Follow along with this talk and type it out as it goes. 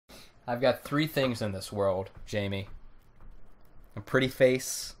I've got 3 things in this world, Jamie. A pretty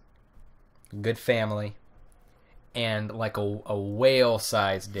face, a good family, and like a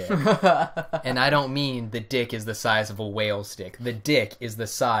whale-sized dick. And I don't mean the dick is the size of a whale's dick. The dick is the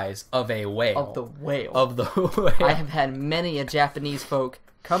size of a whale. Of the whale. Of the whale. I have had many a Japanese folk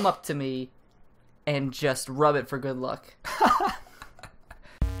come up to me and just rub it for good luck.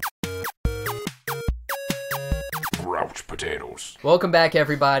 Grouch potatoes. Welcome back,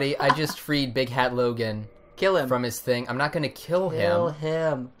 everybody. I just freed Big Hat Logan. Kill him. From his thing. I'm not going to kill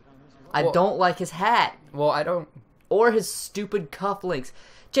him. I don't like his hat. Well, I don't... Or his stupid cufflinks.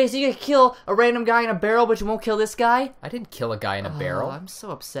 Jason, you gonna kill a random guy in a barrel, but you won't kill this guy? I didn't kill a guy in a barrel. I'm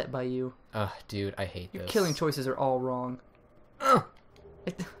so upset by you. Ugh, dude, I hate Your this. killing choices are all wrong.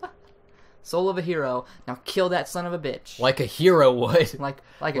 Soul of a hero. Now kill that son of a bitch. Like a hero would. Like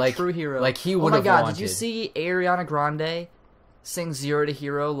a true hero. Like he would have wanted. Oh my god, wanted. did you see Ariana Grande sing Zero to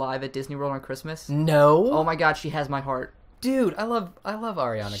Hero live at Disney World on Christmas? No. Oh my god, she has my heart. Dude, I love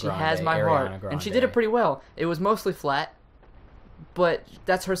Ariana Grande. She has my heart. Grande. And she did it pretty well. It was mostly flat, but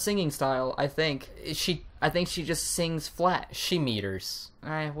that's her singing style, I think. I think she just sings flat. She meters.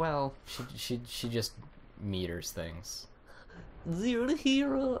 Well. She just meters things. Zero to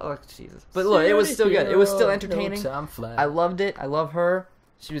Hero. Oh, Jesus. But look, it was still good. It was still entertaining. No time flat. I loved it. I love her.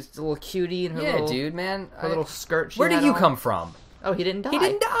 She was a little cutie in her little... dude, man. Her little skirt she Where did had you on. come from? Oh, he didn't die. He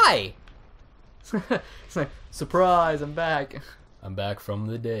didn't die. It's like, surprise, I'm back. I'm back from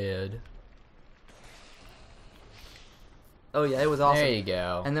the dead. Oh, yeah, it was awesome. There you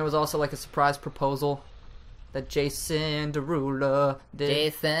go. And there was also, like, a surprise proposal that Jason Derulo did.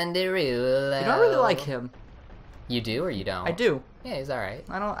 Jason Derulo. You know, I really like him. You do or you don't? I do. Yeah, he's alright.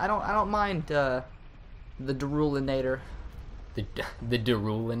 I don't mind, the Derulinator. The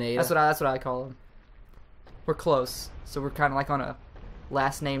Derulinator? That's what I call him. We're close. So we're kind of like on a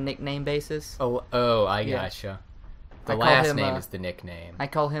last name, nickname basis. Oh, I gotcha. The I call last him, name is the nickname. I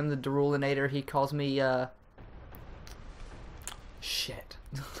call him the Derulinator. He calls me, Shit.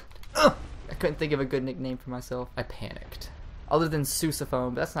 I couldn't think of a good nickname for myself. I panicked. Other than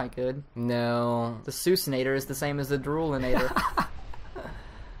Sousaphone, but that's not good. No. The Sousinator is the same as the Derulinator.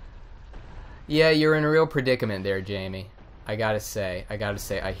 Yeah, you're in a real predicament there, Jamie. I gotta say,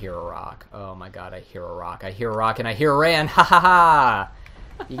 I hear a rock. Oh my god, I hear a rock. I hear a rock and I hear Iran. Ha ha ha!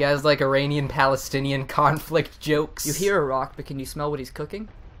 You guys like Iranian-Palestinian conflict jokes? You hear a rock, but can you smell what he's cooking?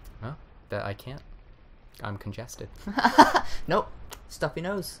 Well, that I can't. I'm congested. Nope. Stuffy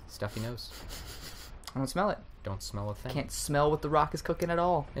nose. Stuffy nose. I don't smell it. Don't smell a thing. Can't smell what the rock is cooking at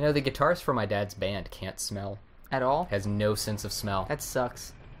all. You know, the guitarist for my dad's band can't smell. At all? Has no sense of smell. That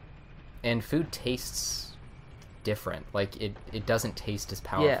sucks. And food tastes different. Like, it doesn't taste as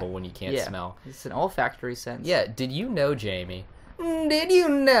powerful when you can't smell. It's an olfactory sense. Yeah, did you know, Jamie? Did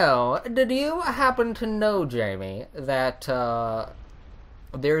you happen to know, Jamie, that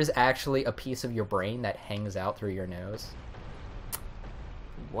there is actually a piece of your brain that hangs out through your nose?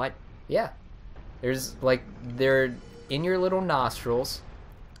 What? Yeah. There's, like, they're in your little nostrils,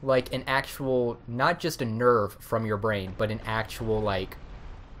 like an actual, not just a nerve from your brain, but an actual, like,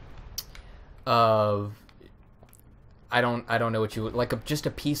 I don't know what you would, like, just a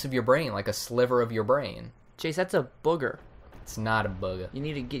piece of your brain, like a sliver of your brain. Chase, that's a booger. It's not a booger.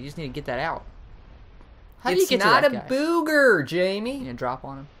 You just need to get that out. How do you get It's to not that a guy? booger, Jamie. You need to drop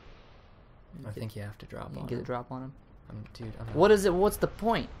on him. I think you have to drop on Get a him. drop on him. Dude, I'm not... What is it? What's the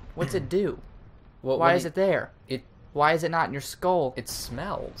point? What's it do? Why is it there? Why is it not in your skull? It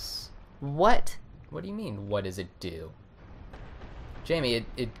smells. What? What do you mean? What does it do, Jamie?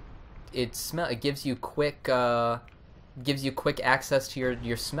 It gives you quick access to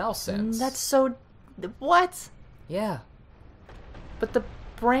your smell sense. That's so. What? Yeah. But the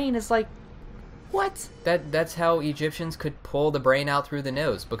brain is like. What? That's how Egyptians could pull the brain out through the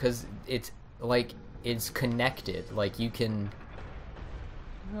nose, because it's like it's connected. Like you can.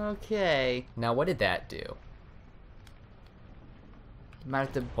 Okay. Now, what did that do? You might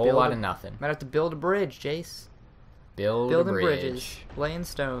have to Whole lot of nothing. Might have to build a bridge, Jace. Building a bridge. bridges, laying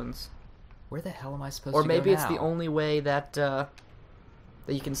stones. Where the hell am I supposed Or to maybe go it's now? the only way that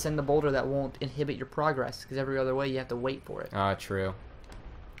you can send the boulder that won't inhibit your progress, because every other way you have to wait for it. Ah, true.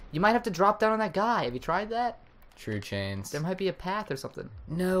 You might have to drop down on that guy. Have you tried that? True chains. There might be a path or something.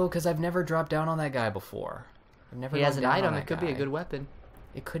 No, because I've never dropped down on that guy before. I've never. He has an gone down item. on It that could be a guy. good weapon.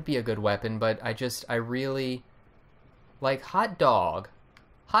 It could be a good weapon, but I really like hot dog.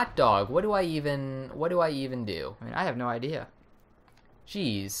 Hot dog. What do I even do? I mean, I have no idea.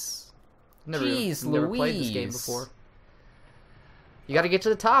 Jeez. Never Jeez, played this game Louise. before. You gotta get to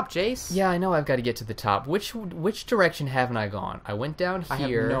the top, Jace. Yeah, I know I've got to get to the top. Which direction haven't I gone? I went down I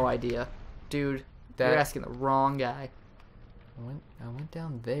here. have no idea. Dude, you're asking the wrong guy. I went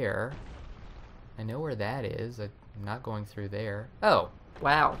down there. I know where that is. I'm not going through there. Oh.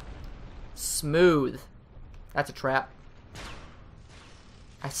 Wow. Smooth. That's a trap.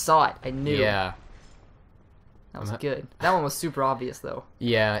 I saw it. I knew. Yeah. That was good. That one was super obvious, though.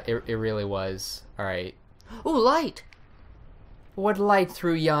 Yeah, it really was. All right. Ooh, light! What light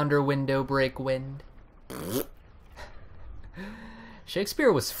through yonder window break wind?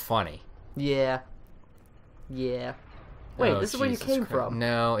 Shakespeare was funny. Yeah. Yeah. Wait, Oh, this is where you Jesus came Christ. from.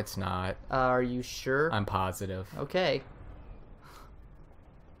 No, it's not. Are you sure? I'm positive. Okay.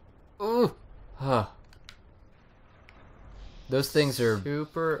 Ooh. Huh. Those things are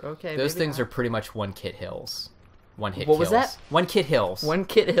Super. Okay. those maybe things not. are pretty much one kit hills. One hit What kills. was that? One kit hills. One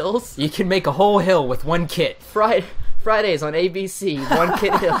Kit Hills. You can make a whole hill with one kit. Fridays on ABC. One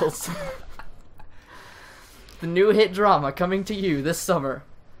Kit Hills. The new hit drama coming to you this summer.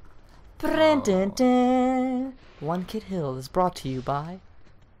 One Kit Hill is brought to you by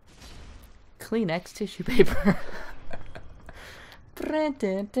Kleenex tissue paper. That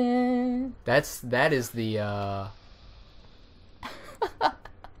is the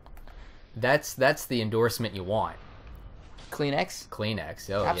that's the endorsement you want. Kleenex. Kleenex.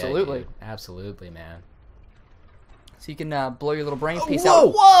 Oh, Absolutely. Yeah, dude. Absolutely, man. So you can blow your little brain piece whoa!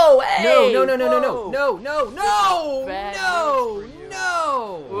 out. Whoa! Hey! No! Whoa! No! Bad No! news for you.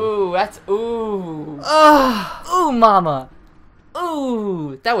 No! Ooh, that's ooh. Ugh. Ooh, mama.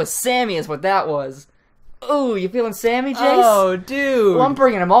 Ooh, that was Sammy is what that was. Ooh, you feeling Sammy, Jace? Oh, dude. Well, I'm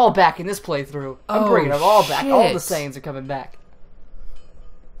bringing them all back in this playthrough. I'm bringing them all back. All the shit. Saiyans are coming back.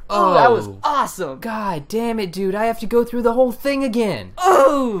 Oh, Ooh, that was awesome. God damn it, dude. I have to go through the whole thing again.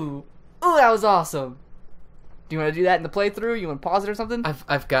 Ooh, that was awesome. Do you want to do that in the playthrough? You want to pause it or something?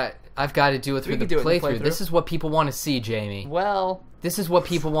 I've got to do it through the can do it in the playthrough. playthrough. This is what people want to see, Jamie. Well, This is what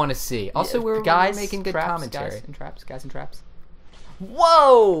people want to see. Also, yeah, we're making good traps, commentary. Guys and traps.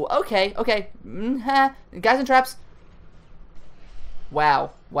 Whoa! Okay. Guys and traps.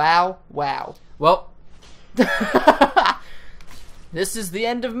 Wow. Well, This is the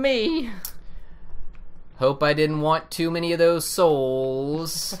end of me. hope I didn't want too many of those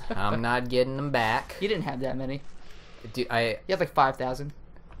souls. I'm not getting them back. You didn't have that many. You You had like 5,000.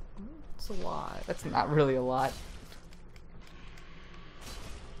 It's a lot. That's not really a lot.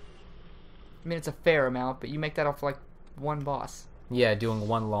 I mean, it's a fair amount, but you make that off like one boss. Yeah, doing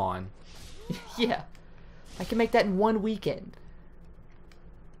one lawn. Yeah. I can make that in one weekend.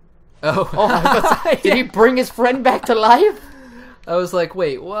 Oh, Did he bring his friend back to life? I was like,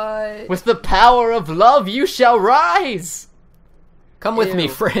 wait, what? With the power of love, you shall rise! Come with me, Ew.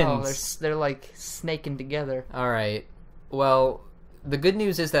 friends. Oh, they're like snaking together. All right. Well, the good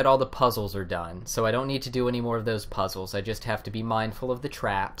news is that all the puzzles are done, so I don't need to do any more of those puzzles. I just have to be mindful of the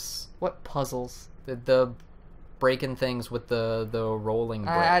traps. What puzzles? The breaking things with the rolling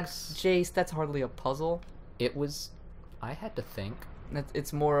bricks. Jace, that's hardly a puzzle. It was... I had to think.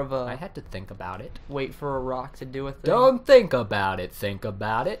 It's more of a I had to think about it. wait for a rock to do a thing. Don't think about it. Think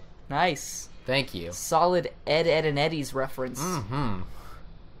about it. Nice. Thank you. Solid Ed, and Eddie's reference. Mm-hmm.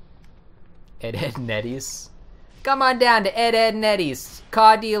 Ed, and Eddie's. Come on down to Ed, and Eddie's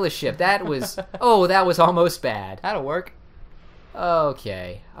car dealership. That was... oh, that was almost bad. That'll work.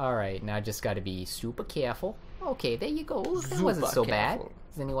 Okay. All right. Now I just got to be super careful. Okay, there you go. That wasn't so bad. careful.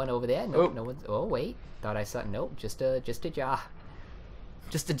 Is anyone over there? No, no one's... Oh, wait. Thought I saw... Nope. Just a jar.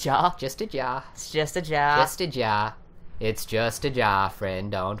 Just a jar? Just a jar. It's just a jar. Just a jar. It's just a jar, friend.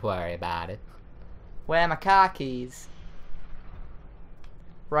 Don't worry about it. Where are my car keys?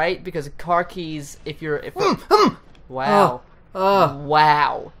 Right? Because car keys, if you're... Wow.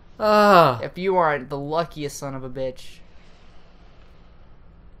 Wow. If you are the luckiest son of a bitch.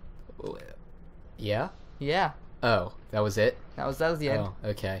 Yeah? Yeah. Oh, that was it? That was the end. Oh,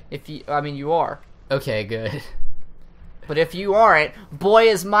 okay. If you... I mean, you are. Okay, good. But if you aren't, boy,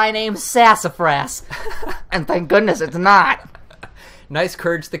 is my name Sassafras. And thank goodness it's not. Nice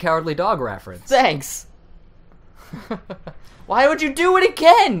Courage the Cowardly Dog reference. Thanks. Why would you do it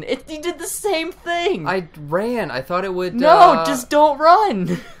again? You did the same thing. I ran. I thought it would... No, just don't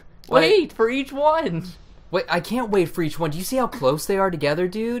run. Wait for each one. Wait, I can't wait for each one. Do you see how close they are together,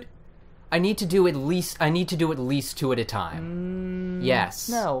 dude? I need to do at least two at a time. Yes.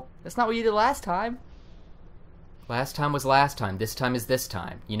 No, that's not what you did last time. Last time was last time. This time is this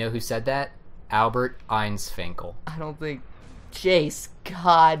time. You know who said that? Albert Einfinkel. I don't think... Jace,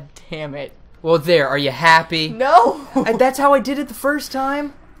 god damn it. Well, there. Are you happy? No! And that's how I did it the first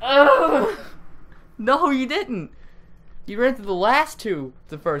time? Ugh. No, you didn't. You ran through the last two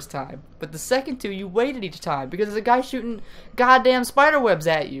the first time, but the second two you waited each time because there's a guy shooting goddamn spider webs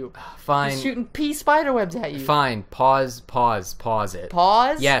at you. Fine. He's shooting pea spider webs at you. Fine. Pause it.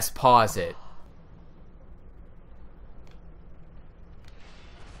 Pause? Yes, pause it.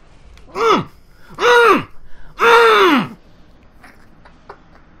 Oh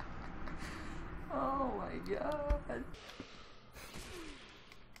my god.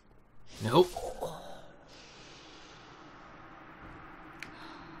 Nope.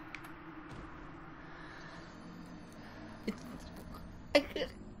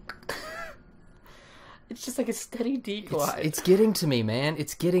 It's just like a steady decline. It's getting to me, man.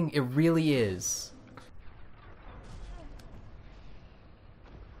 It really is.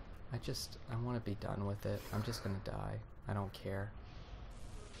 I want to be done with it. I'm just gonna die. I don't care.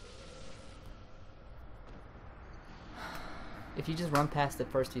 If you just run past the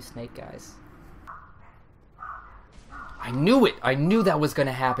first two snake guys. I knew it! I knew that was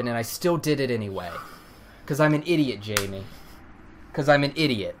gonna happen, and I still did it anyway. Because I'm an idiot, Jamie. Because I'm an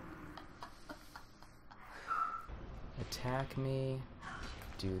idiot. Attack me.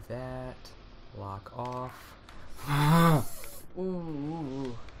 Do that. Lock off.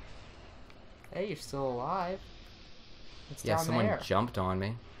 Ooh. Hey, you're still alive. What's Yeah, down someone there? jumped on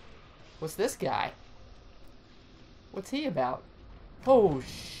me. What's this guy? What's he about? Oh,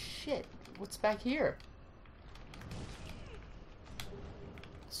 shit. What's back here?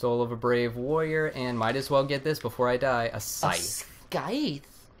 Soul of a brave warrior, and might as well get this before I die. A scythe. A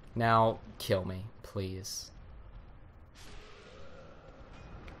scythe? Now, kill me, please.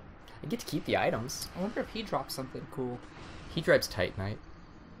 I get to keep the items. I wonder if he drops something cool. He drives Titanite.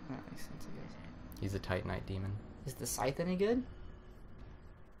 That makes sense, I guess. He's a Titanite demon. Is the scythe any good?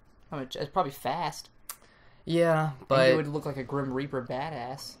 I mean, it's probably fast. Yeah, And but it would look like a Grim Reaper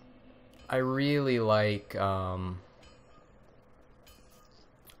badass. I really like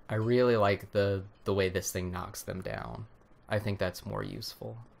the way this thing knocks them down. I think that's more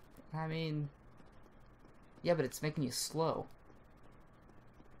useful. I mean, yeah, but it's making you slow.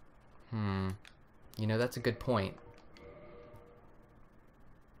 You know, that's a good point.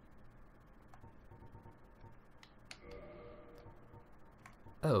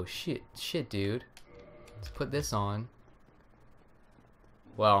 Oh, shit, dude. Let's put this on.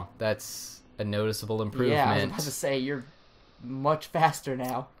 Well, that's a noticeable improvement. Yeah, I was about to say, you're much faster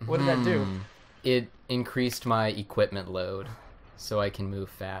now. What did that do? It increased my equipment load, so I can move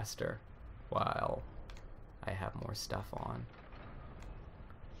faster while I have more stuff on.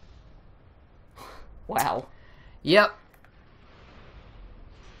 Wow. Yep.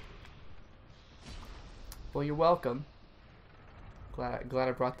 Well, you're welcome. Glad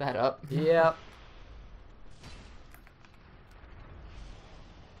I brought that up. Yep.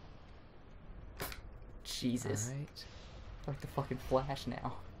 Jesus. Alright. Like the fucking Flash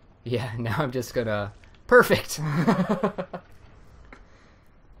now. Yeah, now I'm just gonna... Perfect!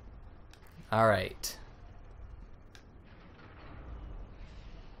 Alright.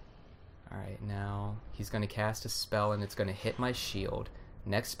 Alright, now he's gonna cast a spell and it's gonna hit my shield.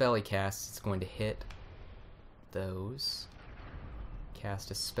 Next spell he casts, it's going to hit those.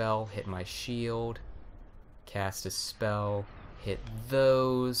 Cast a spell, hit my shield. Cast a spell, hit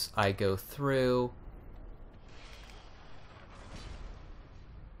those. I go through.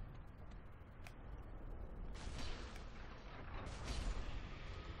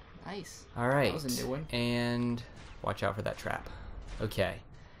 Nice. Alright. That was a new one. And watch out for that trap. Okay.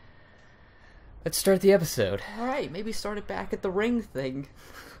 Let's start the episode. Alright, maybe start it back at the ring thing.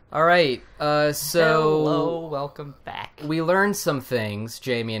 Alright, so... Hello, welcome back. We learned some things,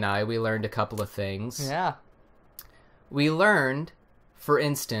 Jamie and I. We learned a couple of things. Yeah. We learned, for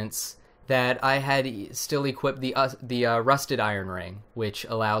instance, that I had still equipped the rusted iron ring, which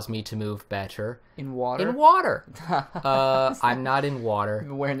allows me to move better. In water? In water! I'm not in water. I've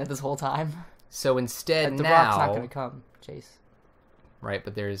been wearing that this whole time. So instead The now... rock's not gonna come, Chase. Right,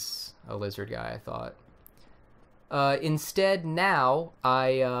 but there's a lizard guy, I thought. Instead, now,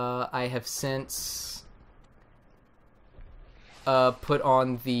 I have since put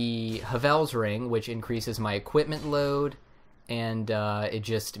on the Havel's ring, which increases my equipment load, and it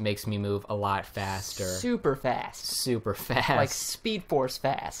just makes me move a lot faster. Super fast. Super fast. Like Speed Force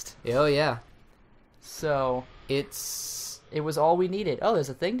fast. Oh, yeah. So... It was all we needed. Oh, there's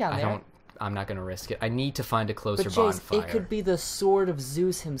a thing down there. I'm not going to risk it. I need to find a closer But Chase, bonfire. it could be the sword of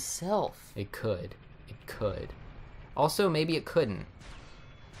Zeus himself. It could. It could. Also, maybe it couldn't.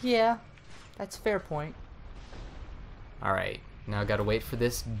 Yeah, that's a fair point. Alright, now I gotta wait for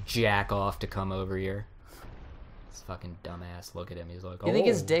this jack-off to come over here. This fucking dumbass, look at him, he's like, You think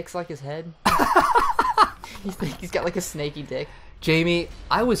his dick's like his head? You think he's got like a snaky dick? Jamie,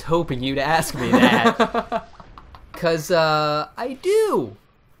 I was hoping you'd ask me that. Because, I do.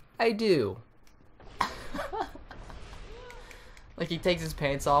 Like he takes his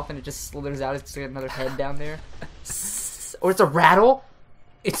pants off and it just slithers out. It's got another head down there. Or it's a rattle.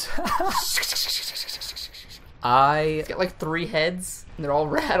 It's... It's got like 3 heads and they're all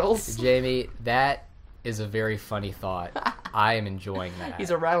rattles. Jamie, that is a very funny thought. I am enjoying that. He's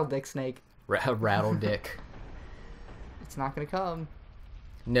a rattle dick snake. Rattle dick. It's not gonna come.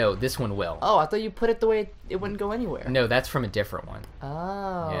 No, this one will. Oh, I thought you put it the way it wouldn't go anywhere. No, that's from a different one.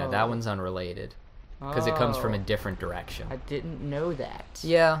 Oh. Yeah, that one's unrelated. Because it comes from a different direction. I didn't know that.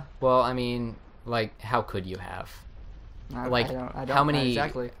 Yeah, well, I mean, like, how could you have? I don't how many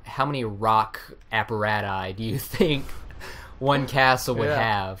exactly. How many rock apparati do you think one castle would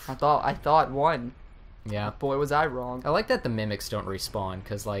have? I thought one. Yeah. Boy, was I wrong. I like that the mimics don't respawn,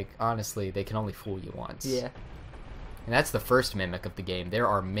 because, like, honestly, they can only fool you once. Yeah. And that's the first mimic of the game. There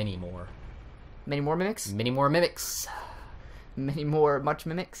are many more. Many more mimics? Many more mimics. Many more much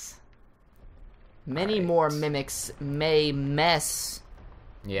mimics? Many more mimics may mess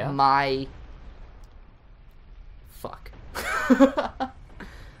my... Fuck.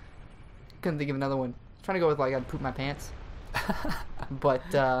 Couldn't think of another one. Trying to go with, like, I'd poop my pants. But,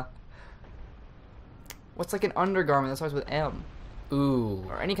 what's, like, an undergarment that starts with M? Ooh.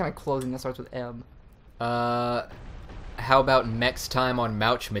 Or any kind of clothing that starts with M. How about next time on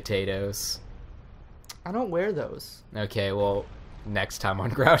Mouch Potatoes? I don't wear those. Okay, well, next time on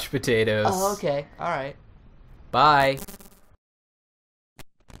Grouch Potatoes. Oh, okay. Alright. Bye.